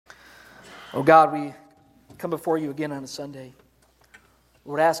Oh God, we come before you again on a Sunday,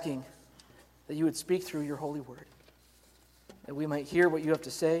 Lord, asking that you would speak through your holy word, that we might hear what you have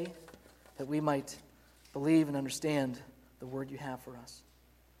to say, that we might believe and understand the word you have for us.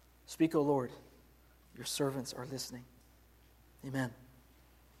 Speak, O Lord, your servants are listening. Amen.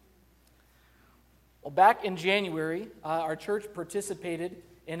 Well, back in January, our church participated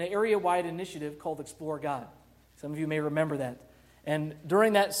in an area-wide initiative called Explore God. Some of you may remember that. And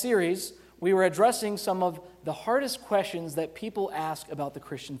during that series, we were addressing some of the hardest questions that people ask about the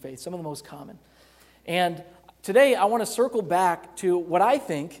Christian faith, some of the most common. And today, I want to circle back to what I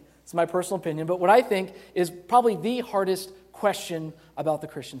think, it's my personal opinion, but what I think is probably the hardest question about the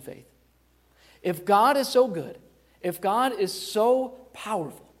Christian faith. If God is so good, if God is so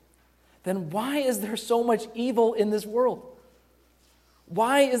powerful, then why is there so much evil in this world?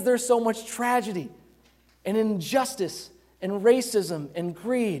 Why is there so much tragedy and injustice and racism and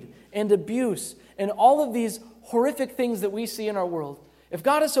greed and abuse and all of these horrific things that we see in our world? If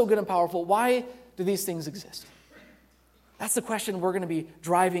God is so good and powerful, why do these things exist? That's the question we're going to be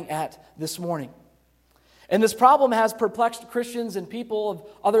driving at this morning. And this problem has perplexed Christians and people of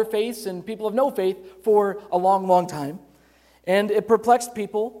other faiths and people of no faith for a long, long time. And it perplexed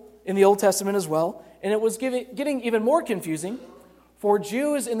people in the Old Testament as well. And it was getting even more confusing for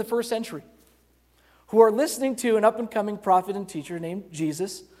Jews in the first century who are listening to an up-and-coming prophet and teacher named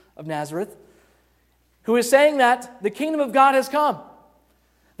Jesus of Nazareth, who is saying that the kingdom of God has come,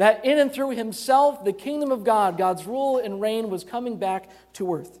 that in and through himself, the kingdom of God, God's rule and reign, was coming back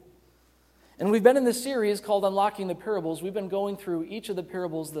to earth. And we've been in this series called Unlocking the Parables. We've been going through each of the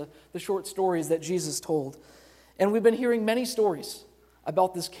parables, the short stories that Jesus told. And we've been hearing many stories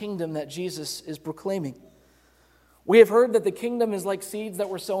about this kingdom that Jesus is proclaiming. We have heard that the kingdom is like seeds that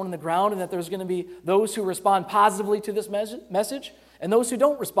were sown in the ground, and that there's going to be those who respond positively to this message and those who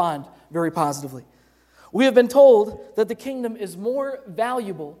don't respond very positively. We have been told that the kingdom is more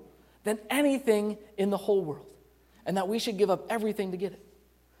valuable than anything in the whole world, and that we should give up everything to get it.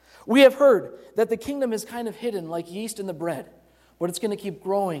 We have heard that the kingdom is kind of hidden like yeast in the bread, but it's going to keep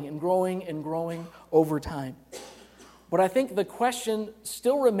growing and growing and growing over time. But I think the question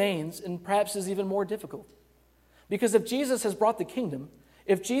still remains, and perhaps is even more difficult. Because if Jesus has brought the kingdom,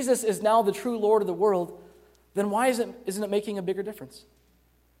 if Jesus is now the true Lord of the world, then why isn't it making a bigger difference?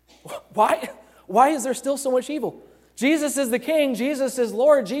 Why is there still so much evil? Jesus is the king, Jesus is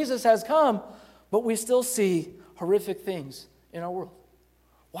Lord, Jesus has come, but we still see horrific things in our world.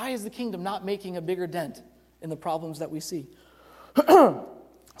 Why is the kingdom not making a bigger dent in the problems that we see?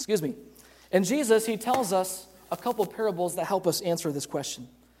 Excuse me. And Jesus, he tells us a couple of parables that help us answer this question.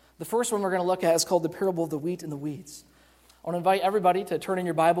 The first one we're going to look at is called the parable of the wheat and the weeds. I want to invite everybody to turn in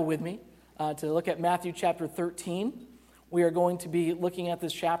your Bible with me to look at Matthew chapter 13. We are going to be looking at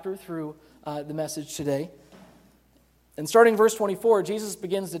this chapter through the message today. And starting verse 24, Jesus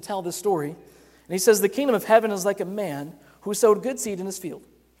begins to tell this story. And he says, "The kingdom of heaven is like a man who sowed good seed in his field.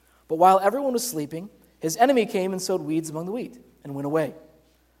 But while everyone was sleeping, his enemy came and sowed weeds among the wheat and went away.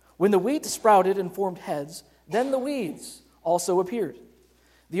 When the wheat sprouted and formed heads, then the weeds also appeared.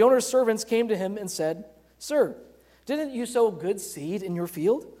 The owner's servants came to him and said, 'Sir, didn't you sow good seed in your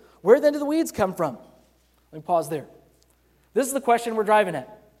field? Where then did the weeds come from?'" Let me pause there. This is the question we're driving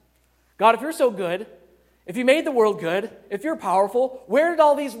at. God, if you're so good, if you made the world good, if you're powerful, where did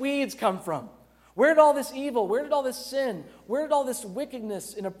all these weeds come from? Where did all this evil, where did all this sin, where did all this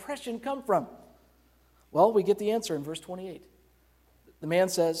wickedness and oppression come from? Well, we get the answer in verse 28. The man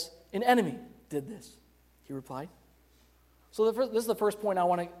says, "An enemy did this," he replied. So this is the first point I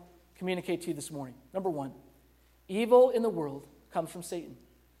want to communicate to you this morning. Number one, evil in the world comes from Satan.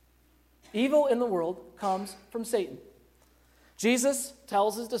 Evil in the world comes from Satan. Jesus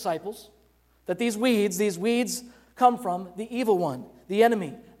tells his disciples that these weeds come from the evil one, the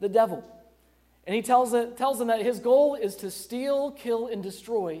enemy, the devil. And he tells them that his goal is to steal, kill, and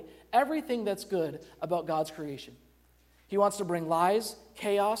destroy everything that's good about God's creation. He wants to bring lies,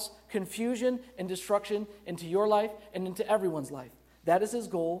 chaos, confusion, and destruction into your life and into everyone's life. That is his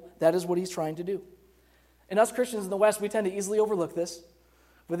goal. That is what he's trying to do. And us Christians in the West, we tend to easily overlook this,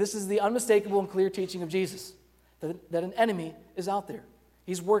 but this is the unmistakable and clear teaching of Jesus, that an enemy is out there.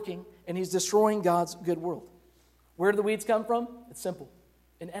 He's working, and he's destroying God's good world. Where do the weeds come from? It's simple.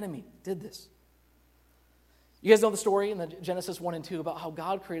 An enemy did this. You guys know the story in the Genesis 1 and 2 about how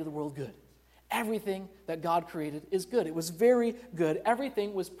God created the world good. Everything that God created is good. It was very good.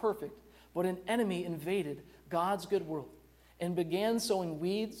 Everything was perfect. But an enemy invaded God's good world and began sowing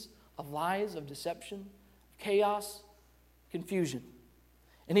weeds of lies, of deception, of chaos, confusion.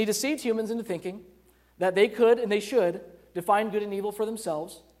 And he deceived humans into thinking that they could and they should define good and evil for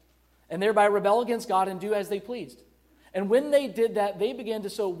themselves, and thereby rebel against God and do as they pleased. And when they did that, they began to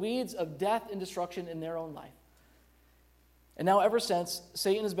sow weeds of death and destruction in their own life. And now ever since,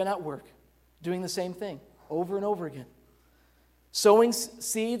 Satan has been at work doing the same thing over and over again, sowing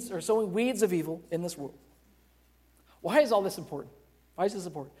seeds or sowing weeds of evil in this world. Why is all this important? Why is this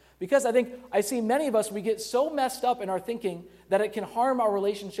important? Because I see many of us, we get so messed up in our thinking that it can harm our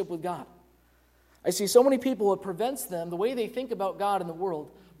relationship with God. I see so many people, it prevents them, the way they think about God and the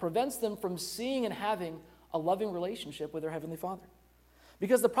world, prevents them from seeing and having a loving relationship with their Heavenly Father.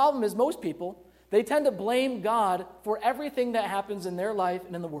 Because the problem is most people, they tend to blame God for everything that happens in their life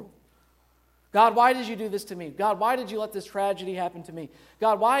and in the world. God, why did you do this to me? God, why did you let this tragedy happen to me?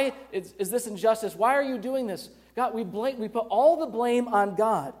 God, why is this injustice? Why are you doing this? God, we put all the blame on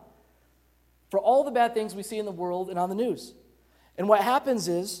God for all the bad things we see in the world and on the news. And what happens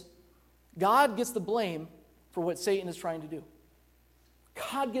is God gets the blame for what Satan is trying to do.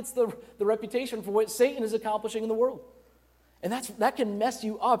 God gets the reputation for what Satan is accomplishing in the world. And that can mess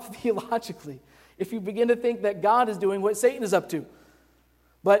you up theologically if you begin to think that God is doing what Satan is up to.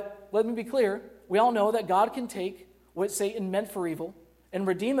 But let me be clear, we all know that God can take what Satan meant for evil and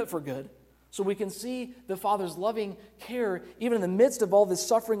redeem it for good, so we can see the Father's loving care even in the midst of all this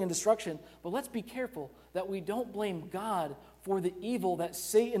suffering and destruction. But let's be careful that we don't blame God for the evil that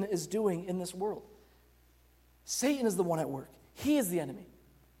Satan is doing in this world. Satan is the one at work. He is the enemy.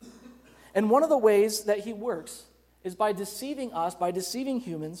 And one of the ways that he works is by deceiving us, by deceiving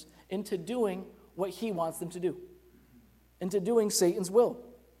humans into doing what he wants them to do, into doing Satan's will.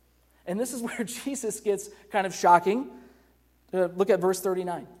 And this is where Jesus gets kind of shocking. Look at verse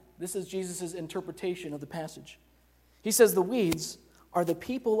 39. This is Jesus' interpretation of the passage. He says, the weeds are the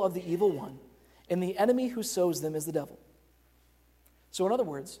people of the evil one, and the enemy who sows them is the devil. So in other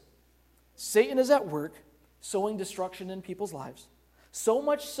words, Satan is at work sowing destruction in people's lives, so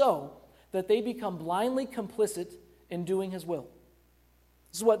much so that they become blindly complicit in doing his will.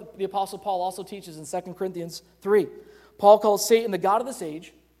 This is what the Apostle Paul also teaches in 2 Corinthians 3. Paul calls Satan the god of this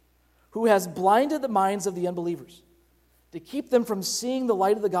age, who has blinded the minds of the unbelievers, to keep them from seeing the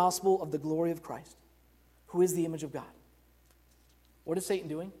light of the gospel of the glory of Christ, who is the image of God. What is Satan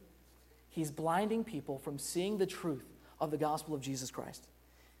doing? He's blinding people from seeing the truth of the gospel of Jesus Christ.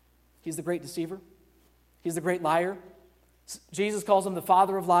 He's the great deceiver. He's the great liar. Jesus calls him the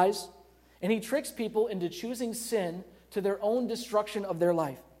father of lies. And he tricks people into choosing sin to their own destruction of their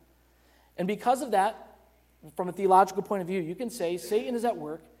life. And because of that, from a theological point of view, you can say Satan is at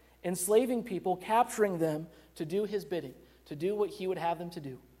work, enslaving people, capturing them to do his bidding, to do what he would have them to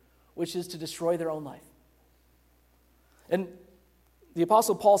do, which is to destroy their own life. And the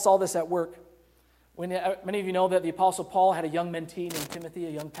Apostle Paul saw this at work. Many of you know that the Apostle Paul had a young mentee named Timothy, a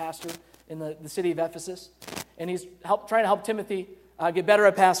young pastor in the city of Ephesus. And he's trying to help Timothy get better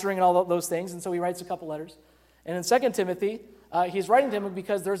at pastoring and all those things. And so he writes a couple letters. And in 2 Timothy, he's writing to him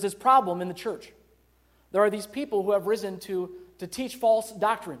because there's this problem in the church. There are these people who have risen to teach false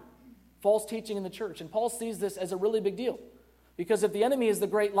doctrine, false teaching in the church. And Paul sees this as a really big deal. Because if the enemy is the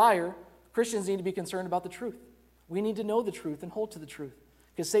great liar, Christians need to be concerned about the truth. We need to know the truth and hold to the truth.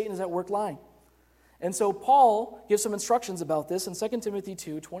 Because Satan is at work lying. And so Paul gives some instructions about this in 2 Timothy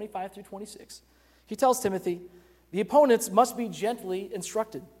 2, 25 through 26. He tells Timothy, the opponents must be gently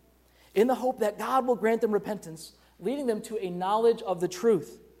instructed in the hope that God will grant them repentance, leading them to a knowledge of the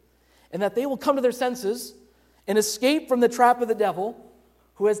truth, and that they will come to their senses and escape from the trap of the devil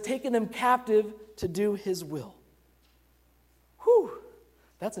who has taken them captive to do his will. Whew,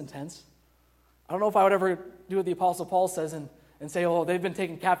 that's intense. I don't know if I would ever do what the Apostle Paul says and say, oh, they've been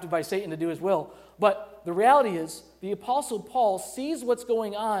taken captive by Satan to do his will. But the reality is, the Apostle Paul sees what's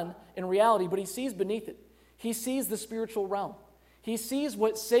going on in reality, but he sees beneath it. He sees the spiritual realm. He sees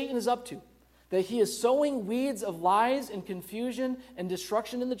what Satan is up to, that he is sowing weeds of lies and confusion and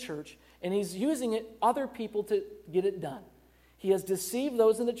destruction in the church, and he's using other people to get it done. He has deceived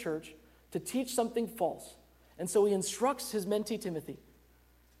those in the church to teach something false. And so he instructs his mentee Timothy,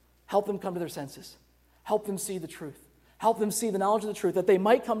 help them come to their senses. Help them see the truth. Help them see the knowledge of the truth, that they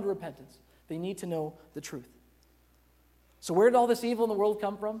might come to repentance. They need to know the truth. So where did all this evil in the world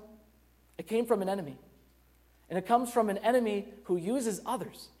come from? It came from an enemy. And it comes from an enemy who uses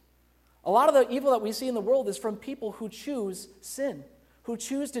others. A lot of the evil that we see in the world is from people who choose sin, who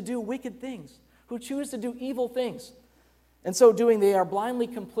choose to do wicked things, who choose to do evil things. And so doing, they are blindly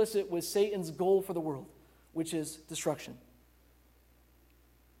complicit with Satan's goal for the world, which is destruction.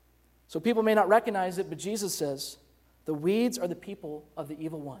 So people may not recognize it, but Jesus says, the weeds are the people of the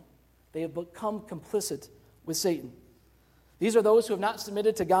evil one. They have become complicit with Satan. These are those who have not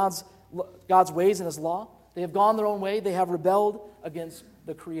submitted to God's ways and his law. They have gone their own way. They have rebelled against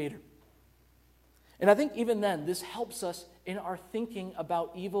the Creator. And I think even then, this helps us in our thinking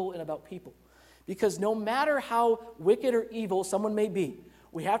about evil and about people. Because no matter how wicked or evil someone may be,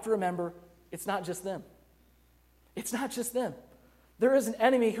 we have to remember it's not just them. It's not just them. There is an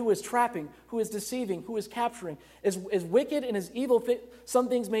enemy who is trapping, who is deceiving, who is capturing. As wicked and as evil some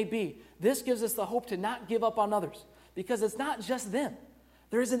things may be, this gives us the hope to not give up on others. Because it's not just them.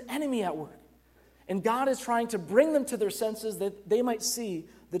 There is an enemy at work. And God is trying to bring them to their senses that they might see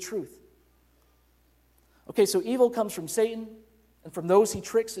the truth. Okay, so evil comes from Satan and from those he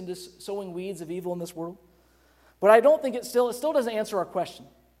tricks into sowing weeds of evil in this world. But I don't think it still doesn't answer our question.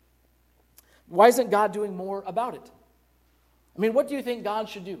 Why isn't God doing more about it? I mean, what do you think God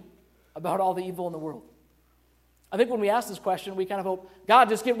should do about all the evil in the world? I think when we ask this question, we kind of hope, God,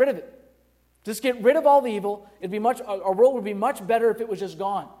 just get rid of it. Just get rid of all the evil. Our world would be much better if it was just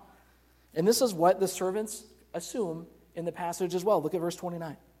gone. And this is what the servants assume in the passage as well. Look at verse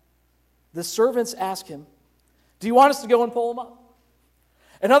 29. The servants ask him, do you want us to go and pull them up?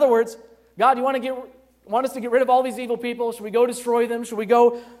 In other words, God, you want us to get rid of all these evil people? Should we go destroy them? Should we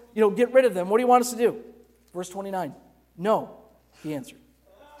go, get rid of them? What do you want us to do? Verse 29. No, he answered.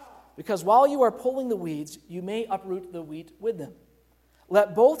 Because while you are pulling the weeds, you may uproot the wheat with them.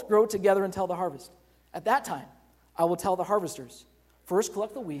 Let both grow together until the harvest. At that time, I will tell the harvesters, first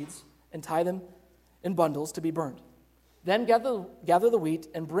collect the weeds and tie them in bundles to be burned. Then gather the wheat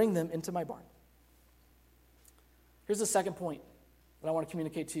and bring them into my barn. Here's the second point that I want to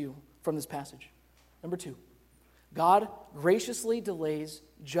communicate to you from this passage. Number 2, God graciously delays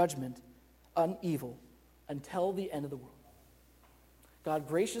judgment on evil until the end of the world. God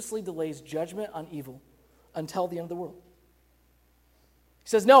graciously delays judgment on evil until the end of the world. He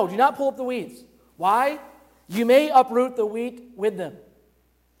says, no, do not pull up the weeds. Why? You may uproot the wheat with them.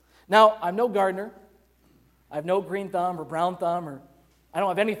 Now, I'm no gardener. I have no green thumb or brown thumb, or I don't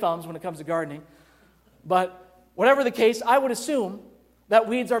have any thumbs when it comes to gardening. But whatever the case, I would assume that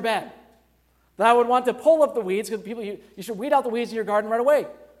weeds are bad. That I would want to pull up the weeds, because you should weed out the weeds in your garden right away,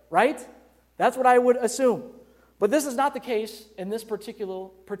 right? That's what I would assume. But this is not the case in this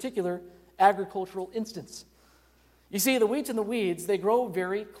particular agricultural instance. You see, the wheat and the weeds, they grow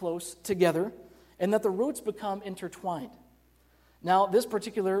very close together, and that the roots become intertwined. Now, this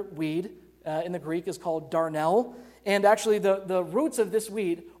particular weed in the Greek is called darnel, and actually the roots of this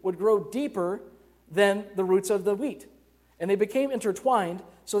weed would grow deeper than the roots of the wheat. And they became intertwined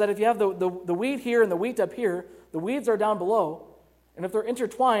so that if you have the weed here and the wheat up here, the weeds are down below, and if they're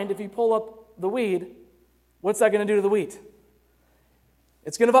intertwined, if you pull up the weed, what's that going to do to the wheat?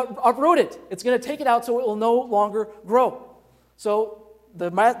 It's going to uproot it. It's going to take it out so it will no longer grow. So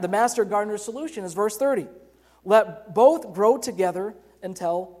the master gardener's solution is verse 30. Let both grow together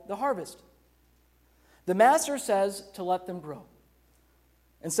until the harvest. The master says to let them grow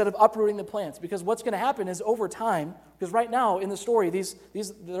instead of uprooting the plants, because what's going to happen is over time, because right now in the story,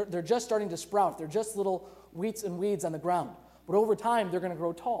 they're just starting to sprout. They're just little wheats and weeds on the ground. But over time, they're going to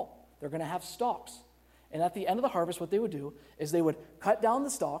grow tall. They're going to have stalks. And at the end of the harvest, what they would do is they would cut down the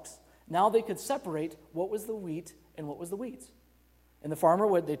stalks. Now they could separate what was the wheat and what was the weeds. And the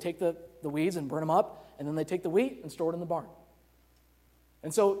farmer they take the weeds and burn them up, and then they take the wheat and store it in the barn.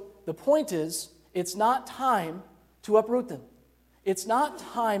 And so the point is, it's not time to uproot them. It's not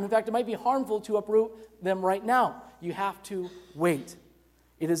time. In fact, it might be harmful to uproot them right now. You have to wait.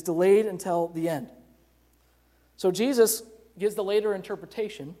 It is delayed until the end. So Jesus gives the later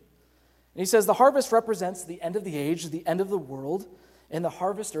interpretation. And he says the harvest represents the end of the age, the end of the world, and the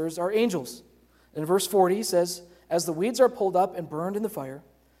harvesters are angels. In verse 40, he says, as the weeds are pulled up and burned in the fire,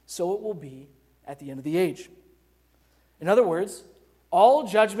 so it will be at the end of the age. In other words, all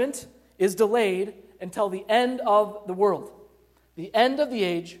judgment is delayed until the end of the world, the end of the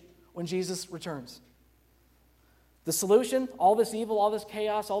age when Jesus returns. The solution, all this evil, all this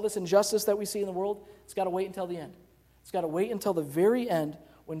chaos, all this injustice that we see in the world, it's got to wait until the end. It's got to wait until the very end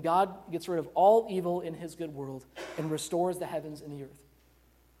when God gets rid of all evil in his good world and restores the heavens and the earth.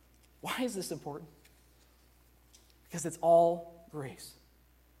 Why is this important? Because it's all grace.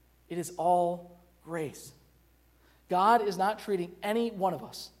 It is all grace. God is not treating any one of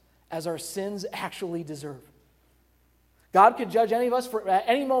us as our sins actually deserve. God could judge any of us at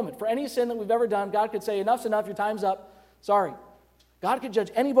any moment for any sin that we've ever done. God could say, enough's enough, your time's up. Sorry. God could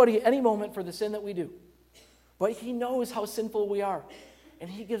judge anybody at any moment for the sin that we do. But he knows how sinful we are. And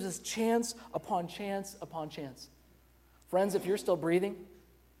he gives us chance upon chance upon chance. Friends, if you're still breathing,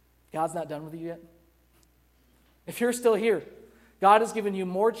 God's not done with you yet. If you're still here, God has given you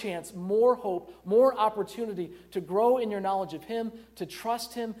more chance, more hope, more opportunity to grow in your knowledge of him, to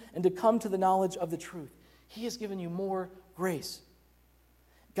trust him, and to come to the knowledge of the truth. He has given you more grace.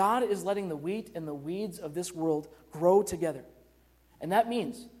 God is letting the wheat and the weeds of this world grow together. And that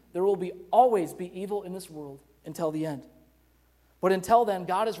means there will always be evil in this world until the end. But until then,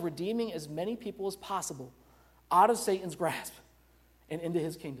 God is redeeming as many people as possible out of Satan's grasp and into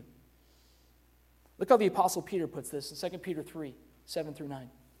his kingdom. Look how the Apostle Peter puts this in 2 Peter 3, 7 through 9.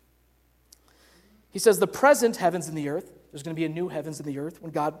 He says, the present heavens and the earth, there's going to be a new heavens and the earth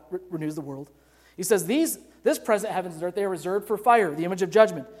when God renews the world. He says, this present heavens and earth, they are reserved for fire, the image of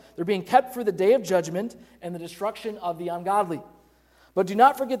judgment. They're being kept for the day of judgment and the destruction of the ungodly. But do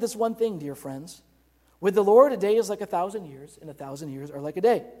not forget this one thing, dear friends. With the Lord, a day is like 1,000 years, and 1,000 years are like a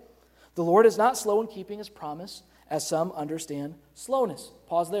day. The Lord is not slow in keeping his promise, as some understand slowness.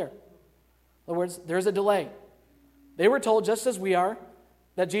 Pause there. In other words, there's a delay. They were told, just as we are,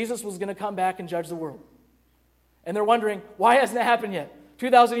 that Jesus was going to come back and judge the world. And they're wondering, why hasn't it happened yet?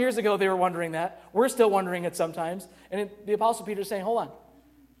 2,000 years ago, they were wondering that. We're still wondering it sometimes. And the Apostle Peter is saying, hold on.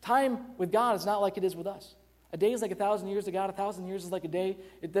 Time with God is not like it is with us. A day is like 1,000 years to God. 1,000 years is like a day.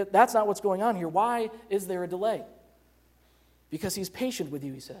 That's not what's going on here. Why is there a delay? Because he's patient with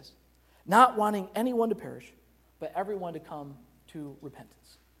you, he says. Not wanting anyone to perish, but everyone to come to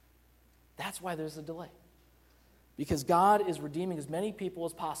repentance. That's why there's a delay. Because God is redeeming as many people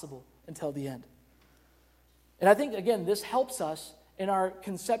as possible until the end. And I think, again, this helps us in our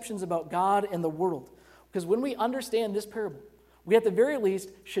conceptions about God and the world. Because when we understand this parable, we at the very least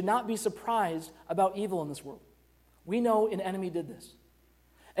should not be surprised about evil in this world. We know an enemy did this.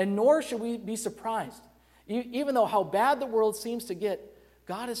 And nor should we be surprised. Even though how bad the world seems to get,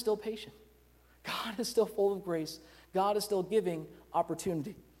 God is still patient. God is still full of grace. God is still giving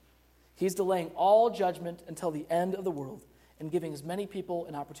opportunity. He's delaying all judgment until the end of the world and giving as many people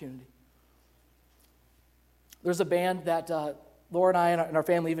an opportunity. There's a band that Laura and I and our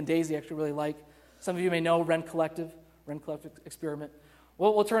family, even Daisy, actually really like. Some of you may know Rend Collective Experiment.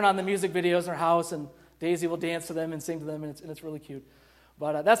 We'll turn on the music videos in our house, and Daisy will dance to them and sing to them, and it's really cute.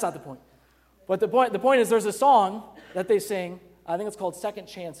 But that's not the point. But the point is there's a song that they sing. I think it's called Second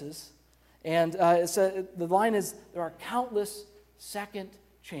Chances. And the line is, there are countless second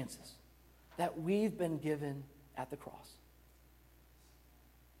chances that we've been given at the cross.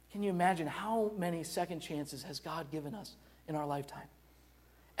 Can you imagine how many second chances has God given us in our lifetime?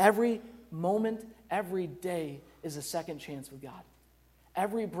 Every moment, every day is a second chance with God.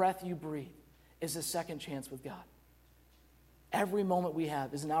 Every breath you breathe is a second chance with God. Every moment we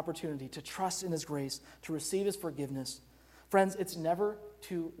have is an opportunity to trust in his grace, to receive his forgiveness. Friends, it's never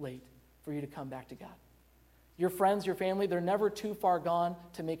too late for you to come back to God. Your friends, your family, they're never too far gone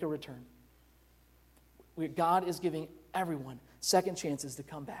to make a return. God is giving everyone second chances to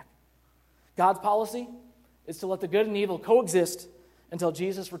come back. God's policy is to let the good and evil coexist until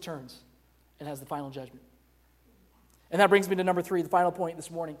Jesus returns and has the final judgment. And that brings me to number 3, the final point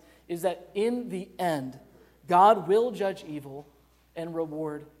this morning, is that in the end, God will judge evil and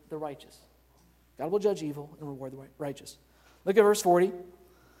reward the righteous. God will judge evil and reward the righteous. Look at verse 40.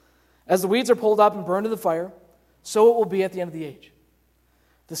 As the weeds are pulled up and burned in the fire, so it will be at the end of the age.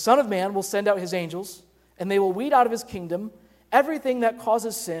 The Son of Man will send out his angels, and they will weed out of his kingdom everything that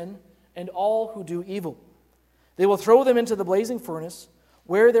causes sin and all who do evil. They will throw them into the blazing furnace,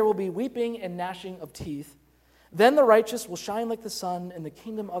 where there will be weeping and gnashing of teeth. Then the righteous will shine like the sun in the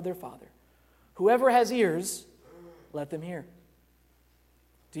kingdom of their Father. Whoever has ears, let them hear.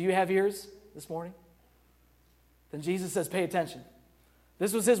 Do you have ears this morning? Then Jesus says, pay attention.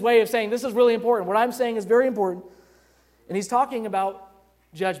 This was his way of saying, this is really important. What I'm saying is very important. And he's talking about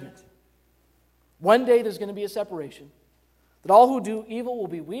judgment. One day there's going to be a separation. That all who do evil will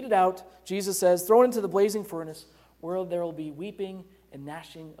be weeded out, Jesus says, thrown into the blazing furnace, where there will be weeping and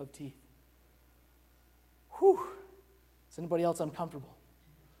gnashing of teeth. Whew. Is anybody else uncomfortable?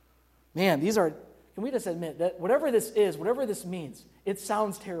 Man, can we just admit that whatever this is, whatever this means, it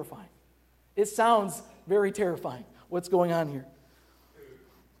sounds terrifying. It sounds very terrifying, what's going on here.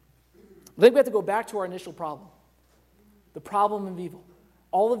 I think we have to go back to our initial problem. The problem of evil.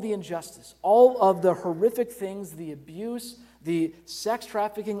 All of the injustice, all of the horrific things, the abuse, the sex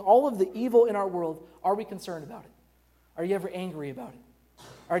trafficking, all of the evil in our world, are we concerned about it? Are you ever angry about it?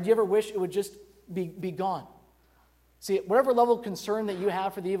 Or do you ever wish it would just be gone? See, whatever level of concern that you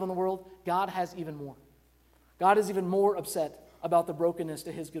have for the evil in the world, God has even more. God is even more upset about the brokenness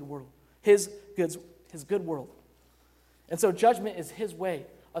to his good world, his good world. And so judgment is his way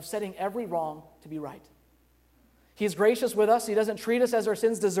of setting every wrong to be right. He's gracious with us. He doesn't treat us as our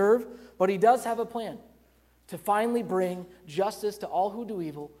sins deserve, but he does have a plan to finally bring justice to all who do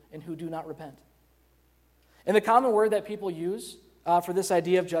evil and who do not repent. And the common word that people use for this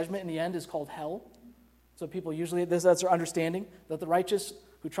idea of judgment in the end is called hell. So people usually, that's their understanding, that the righteous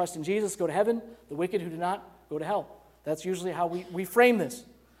who trust in Jesus go to heaven, the wicked who do not go to hell. That's usually how we frame this.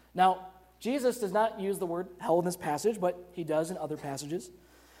 Now, Jesus does not use the word hell in this passage, but he does in other passages.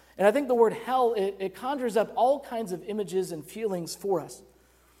 And I think the word hell, it conjures up all kinds of images and feelings for us.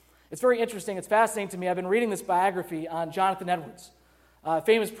 It's very interesting. It's fascinating to me. I've been reading this biography on Jonathan Edwards, a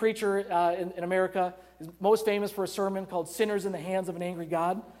famous preacher in America. He's most famous for a sermon called Sinners in the Hands of an Angry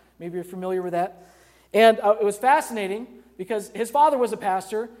God. Maybe you're familiar with that. And it was fascinating because his father was a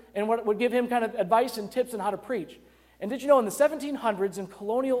pastor and would give him kind of advice and tips on how to preach. And did you know in the 1700s in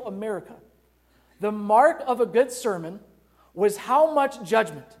colonial America, the mark of a good sermon was how much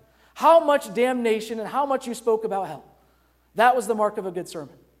judgment, how much damnation, and how much you spoke about hell. That was the mark of a good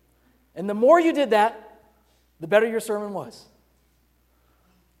sermon. And the more you did that, the better your sermon was.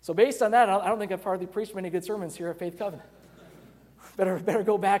 So based on that, I don't think I've hardly preached many good sermons here at Faith Covenant. Better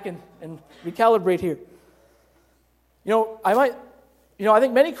go back and recalibrate here. I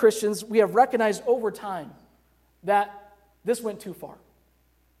think many Christians, we have recognized over time that this went too far.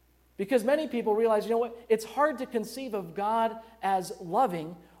 Because many people realize, it's hard to conceive of God as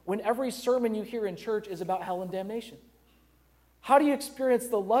loving when every sermon you hear in church is about hell and damnation. How do you experience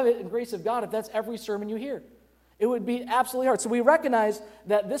the love and grace of God if that's every sermon you hear? It would be absolutely hard. So we recognize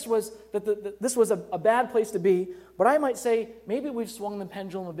that this was a bad place to be, but I might say maybe we've swung the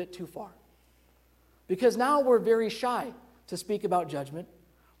pendulum a bit too far. Because now we're very shy to speak about judgment.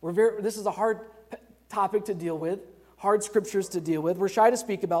 This is a hard topic to deal with, hard scriptures to deal with. We're shy to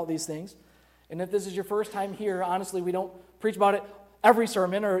speak about these things. And if this is your first time here, honestly, we don't preach about it every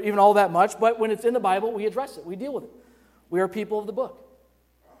sermon or even all that much, but when it's in the Bible, we address it, we deal with it. We are people of the book.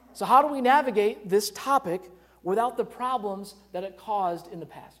 So how do we navigate this topic without the problems that it caused in the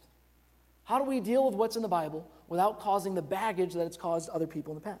past? How do we deal with what's in the Bible without causing the baggage that it's caused other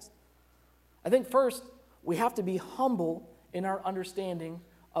people in the past? I think first, we have to be humble in our understanding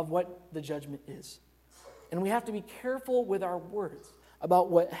of what the judgment is. And we have to be careful with our words about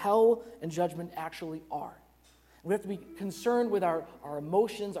what hell and judgment actually are. We have to be concerned with our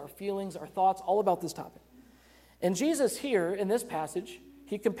emotions, our feelings, our thoughts, all about this topic. And Jesus here, in this passage,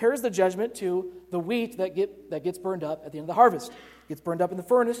 he compares the judgment to the wheat that gets burned up at the end of the harvest. It gets burned up in the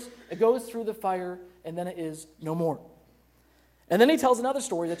furnace, it goes through the fire, and then it is no more. And then he tells another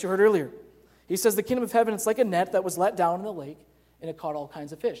story that you heard earlier. He says the kingdom of heaven is like a net that was let down in the lake, and it caught all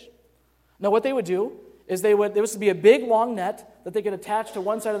kinds of fish. Now what they would do is there was to be a big long net that they could attach to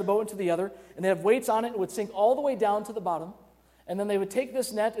one side of the boat and to the other, and they have weights on it, and it would sink all the way down to the bottom. And then they would take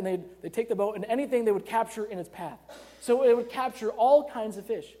this net and they'd take the boat and anything they would capture in its path. So it would capture all kinds of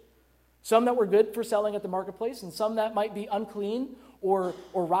fish. Some that were good for selling at the marketplace and some that might be unclean or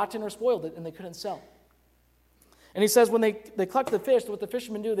rotten or spoiled and they couldn't sell. And he says when they collect the fish, what the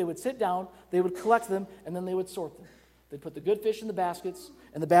fishermen do, they would sit down, they would collect them, and then they would sort them. They'd put the good fish in the baskets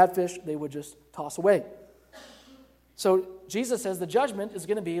and the bad fish they would just toss away. So Jesus says the judgment is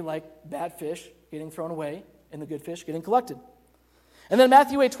going to be like bad fish getting thrown away and the good fish getting collected. And then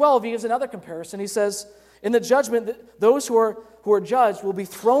Matthew 8:12, he gives another comparison. He says, in the judgment, those who are judged will be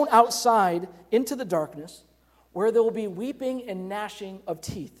thrown outside into the darkness, where there will be weeping and gnashing of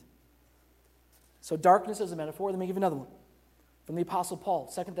teeth. So darkness is a metaphor. Let me give you another one. From the Apostle Paul,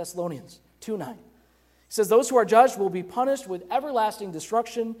 2 Thessalonians 2:9. He says, those who are judged will be punished with everlasting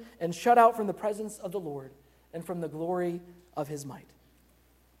destruction and shut out from the presence of the Lord and from the glory of his might.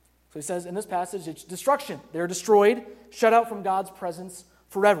 So he says in this passage, it's destruction. They're destroyed, shut out from God's presence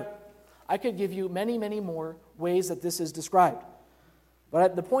forever. I could give you many, many more ways that this is described.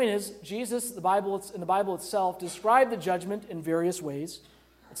 But the point is, Jesus, in the Bible itself, described the judgment in various ways.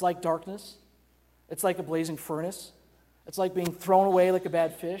 It's like darkness. It's like a blazing furnace. It's like being thrown away like a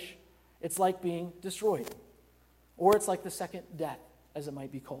bad fish. It's like being destroyed. Or it's like the second death, as it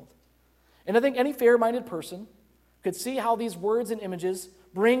might be called. And I think any fair-minded person could see how these words and images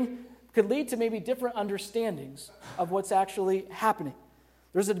could lead to maybe different understandings of what's actually happening.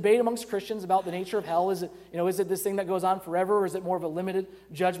 There's a debate amongst Christians about the nature of hell. Is it this thing that goes on forever, or is it more of a limited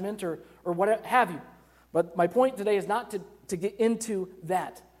judgment, or what have you? But my point today is not to get into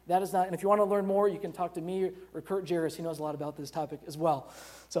that. That is not, and if you want to learn more, you can talk to me or Kurt Jarris. He knows a lot about this topic as well.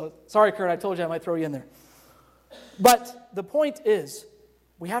 So, sorry, Kurt, I told you I might throw you in there. But the point is,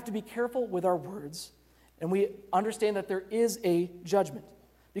 we have to be careful with our words, and we understand that there is a judgment.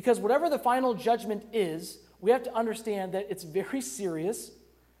 Because whatever the final judgment is, we have to understand that it's very serious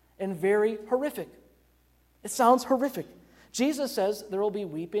and very horrific. It sounds horrific. Jesus says there will be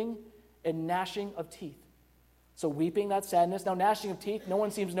weeping and gnashing of teeth. So weeping, that's sadness. Now gnashing of teeth, no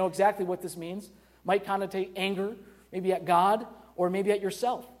one seems to know exactly what this means. Might connotate anger, maybe at God or maybe at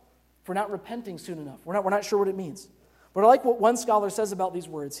yourself for not repenting soon enough. We're not sure what it means. But I like what one scholar says about these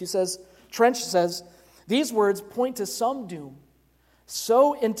words. He says, Trench says, these words point to some doom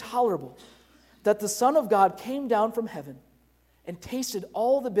so intolerable that the Son of God came down from heaven and tasted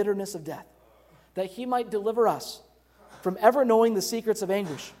all the bitterness of death, that he might deliver us from ever knowing the secrets of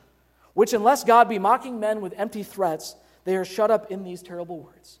anguish, which unless God be mocking men with empty threats, they are shut up in these terrible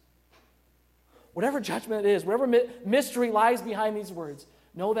words. Whatever judgment it is, whatever mystery lies behind these words,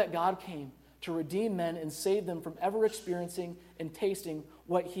 know that God came to redeem men and save them from ever experiencing and tasting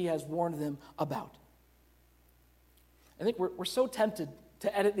what he has warned them about. I think we're so tempted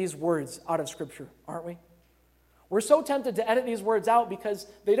to edit these words out of Scripture, aren't we? We're so tempted to edit these words out because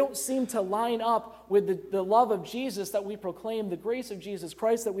they don't seem to line up with the love of Jesus that we proclaim, the grace of Jesus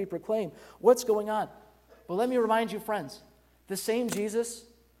Christ that we proclaim. What's going on? But let me remind you, friends, the same Jesus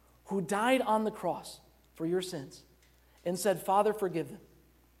who died on the cross for your sins and said, Father, forgive them.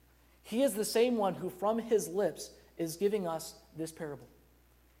 He is the same one who from his lips is giving us this parable.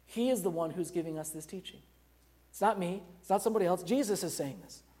 He is the one who's giving us this teaching. It's not me. It's not somebody else. Jesus is saying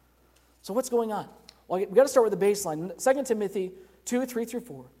this. So what's going on? Well, we've got to start with the baseline. 2 Timothy 2, 3 through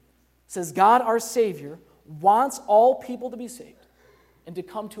 4 says, God, our Savior, wants all people to be saved and to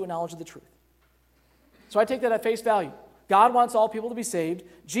come to a knowledge of the truth. So I take that at face value. God wants all people to be saved.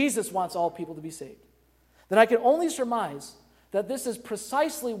 Jesus wants all people to be saved. Then I can only surmise that this is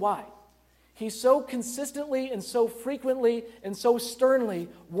precisely why he so consistently and so frequently and so sternly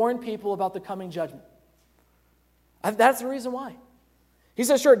warned people about the coming judgment. That's the reason why. He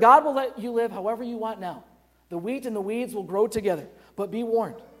says, sure, God will let you live however you want now. The wheat and the weeds will grow together, but be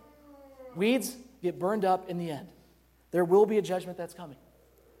warned. Weeds get burned up in the end. There will be a judgment that's coming.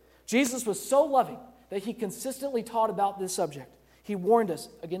 Jesus was so loving that he consistently taught about this subject. He warned us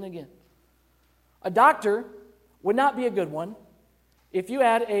again and again. A doctor would not be a good one if you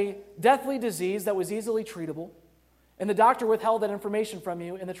had a deathly disease that was easily treatable and the doctor withheld that information from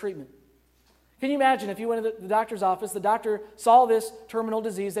you in the treatment. Can you imagine if you went to the doctor's office, the doctor saw this terminal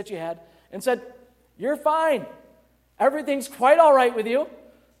disease that you had and said, you're fine. Everything's quite all right with you.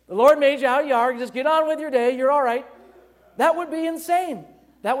 The Lord made you how you are. Just get on with your day. You're all right. That would be insane.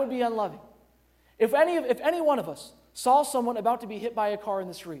 That would be unloving. If any one of us saw someone about to be hit by a car in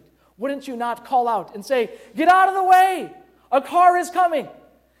the street, wouldn't you not call out and say, get out of the way. A car is coming.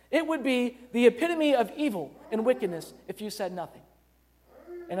 It would be the epitome of evil and wickedness if you said nothing.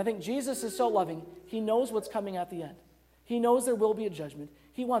 And I think Jesus is so loving, he knows what's coming at the end. He knows there will be a judgment.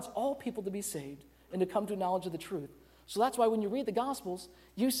 He wants all people to be saved and to come to knowledge of the truth. So that's why when you read the Gospels,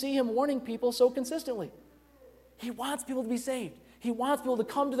 you see him warning people so consistently. He wants people to be saved. He wants people to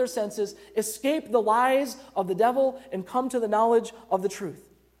come to their senses, escape the lies of the devil, and come to the knowledge of the truth.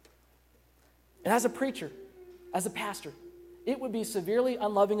 And as a preacher, as a pastor, it would be severely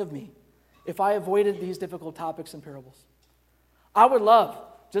unloving of me if I avoided these difficult topics and parables. I would love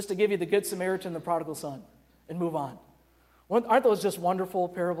just to give you the Good Samaritan and the prodigal son and move on. Aren't those just wonderful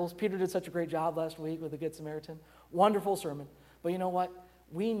parables? Peter did such a great job last week with the Good Samaritan. Wonderful sermon. But you know what?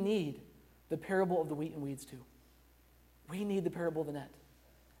 We need the parable of the wheat and weeds too. We need the parable of the net.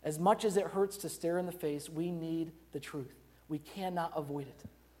 As much as it hurts to stare in the face, we need the truth. We cannot avoid it.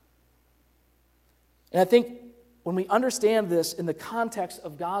 And I think when we understand this in the context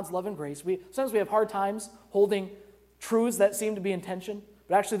of God's love and grace, sometimes we have hard times holding truths that seem to be in tension,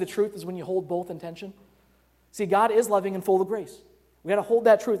 but actually the truth is when you hold both in tension. See, God is loving and full of grace. We got to hold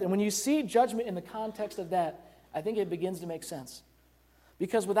that truth. And when you see judgment in the context of that, I think it begins to make sense.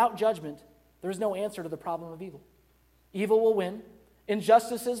 Because without judgment, there's no answer to the problem of evil. Evil will win.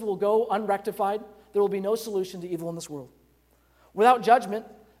 Injustices will go unrectified. There will be no solution to evil in this world. Without judgment,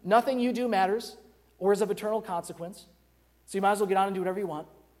 nothing you do matters or is of eternal consequence. So you might as well get on and do whatever you want.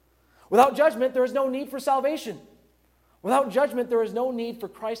 Without judgment, there is no need for salvation. Without judgment, there is no need for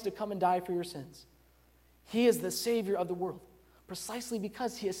Christ to come and die for your sins. He is the Savior of the world, precisely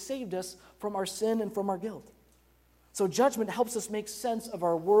because he has saved us from our sin and from our guilt. So judgment helps us make sense of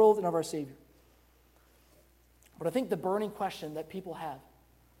our world and of our Savior. But I think the burning question that people have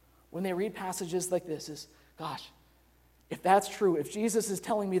when they read passages like this is, gosh, if that's true, if Jesus is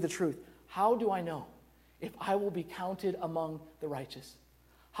telling me the truth, how do I know if I will be counted among the righteous?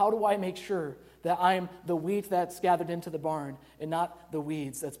 How do I make sure that I'm the wheat that's gathered into the barn and not the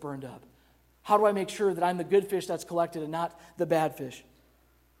weeds that's burned up? How do I make sure that I'm the good fish that's collected and not the bad fish?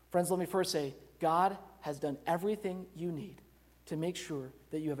 Friends, let me first say, God has done everything you need to make sure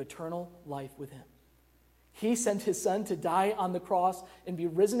that you have eternal life with him. He sent his son to die on the cross and be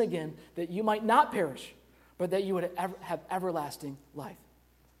risen again that you might not perish, but that you would have everlasting life.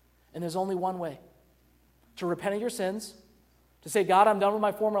 And there's only one way: to repent of your sins, to say, God, I'm done with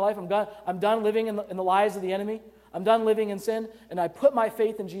my former life. I'm done living in the lies of the enemy. I'm done living in sin, and I put my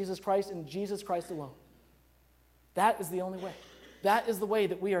faith in Jesus Christ and Jesus Christ alone. That is the only way. That is the way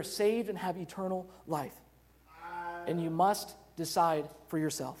that we are saved and have eternal life. And you must decide for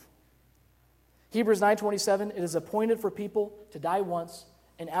yourself. Hebrews 9:27, it is appointed for people to die once,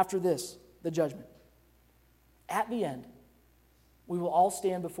 and after this, the judgment. At the end, we will all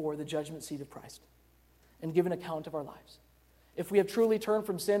stand before the judgment seat of Christ and give an account of our lives. If we have truly turned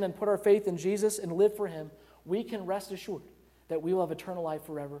from sin and put our faith in Jesus and lived for him, we can rest assured that we will have eternal life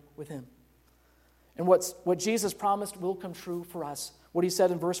forever with him. And what Jesus promised will come true for us. What he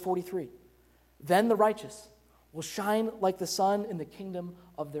said in verse 43, then the righteous will shine like the sun in the kingdom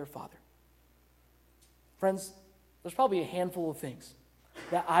of their Father. Friends, there's probably a handful of things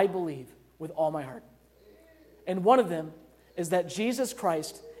that I believe with all my heart. And one of them is that Jesus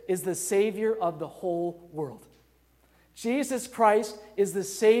Christ is the Savior of the whole world. Jesus Christ is the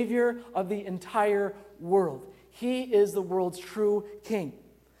Savior of the entire world. He is the world's true King.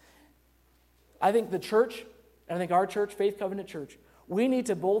 I think the church, and I think our church, Faith Covenant Church, we need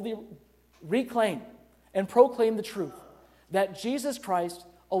to boldly reclaim and proclaim the truth that Jesus Christ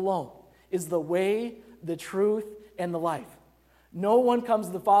alone is the way, the truth, and the life. No one comes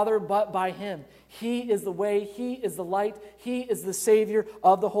to the Father but by him. He is the way, he is the light, he is the Savior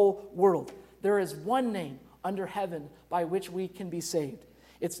of the whole world. There is one name under heaven by which we can be saved.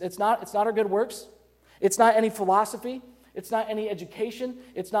 It's not our good works. It's not any philosophy. It's not any education.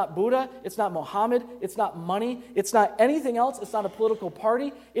 It's not Buddha. It's not Muhammad. It's not money. It's not anything else. It's not a political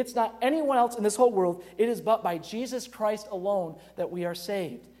party. It's not anyone else in this whole world. It is but by Jesus Christ alone that we are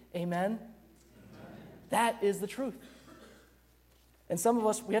saved. Amen? Amen. That is the truth. And some of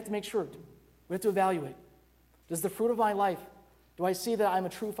us, we have to make sure. We have to evaluate. Does the fruit of my life, do I see that I'm a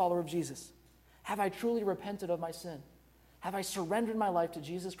true follower of Jesus? Have I truly repented of my sin? Have I surrendered my life to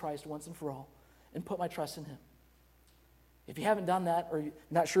Jesus Christ once and for all and put my trust in him? If you haven't done that, or you're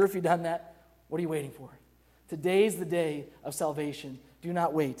not sure if you've done that, what are you waiting for? Today's the day of salvation. Do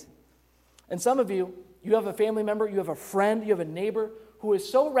not wait. And some of you, you have a family member, you have a friend, you have a neighbor who is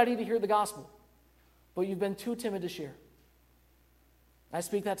so ready to hear the gospel, but you've been too timid to share. I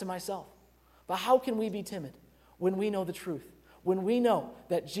speak that to myself. But how can we be timid when we know the truth? When we know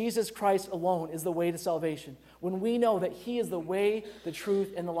that Jesus Christ alone is the way to salvation? When we know that he is the way, the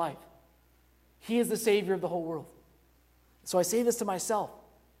truth, and the life? He is the Savior of the whole world. So I say this to myself.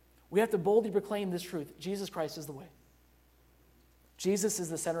 We have to boldly proclaim this truth. Jesus Christ is the way. Jesus is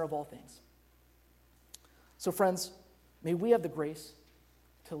the center of all things. So friends, may we have the grace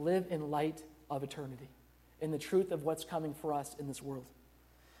to live in light of eternity, in the truth of what's coming for us in this world.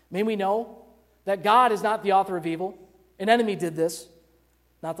 May we know that God is not the author of evil. An enemy did this,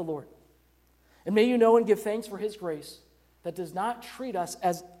 not the Lord. And may you know and give thanks for his grace that does not treat us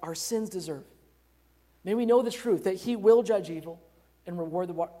as our sins deserve. May we know the truth that he will judge evil and reward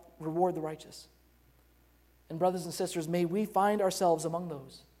the righteous. And brothers and sisters, may we find ourselves among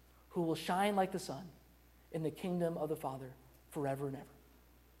those who will shine like the sun in the kingdom of the Father forever and ever.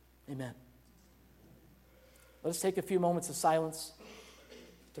 Amen. Let us take a few moments of silence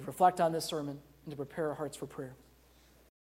to reflect on this sermon and to prepare our hearts for prayer.